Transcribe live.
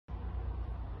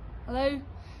Hello,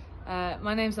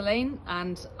 my name's Elaine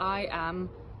and I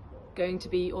am going to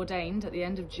be ordained at the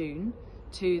end of June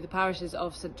to the parishes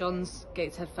of St John's,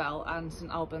 Gateshead Fell and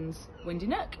St Albans, Windy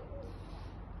Nook.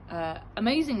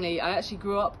 Amazingly, I actually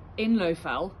grew up in Low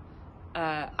Fell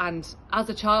and as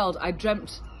a child I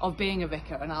dreamt of being a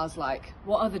vicar, and I was like,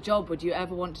 what other job would you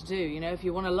ever want to do? You know, if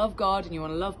you want to love God and you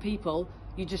want to love people,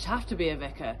 you just have to be a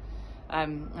vicar.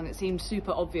 And it seemed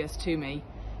super obvious to me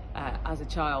as a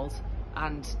child.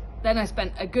 And then I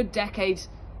spent a good decade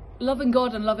loving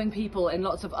God and loving people in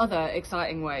lots of other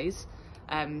exciting ways.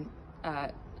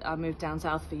 I moved down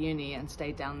south for uni and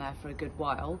stayed down there for a good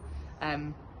while.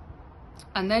 And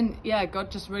then, yeah,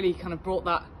 God just really kind of brought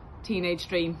that teenage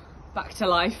dream back to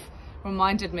life,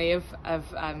 reminded me of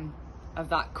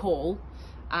that call.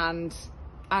 And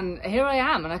here I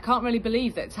am, and I can't really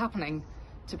believe that it's happening,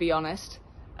 to be honest.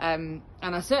 And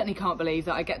I certainly can't believe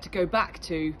that I get to go back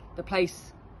to the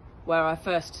place where I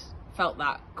first felt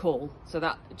that call. So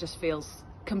that just feels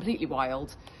completely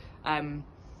wild and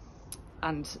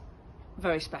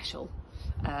very special.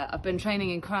 I've been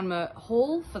training in Cranmer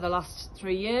Hall for the last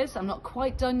 3 years. I'm not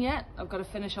quite done yet. I've got to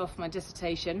finish off my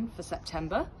dissertation for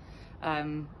September.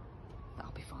 That'll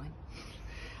be fine.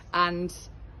 And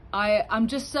I'm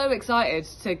just so excited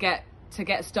to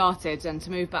get started and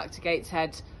to move back to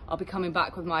Gateshead. I'll be coming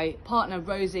back with my partner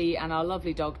Rosie and our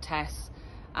lovely dog Tess,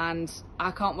 and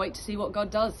I can't wait to see what God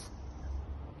does.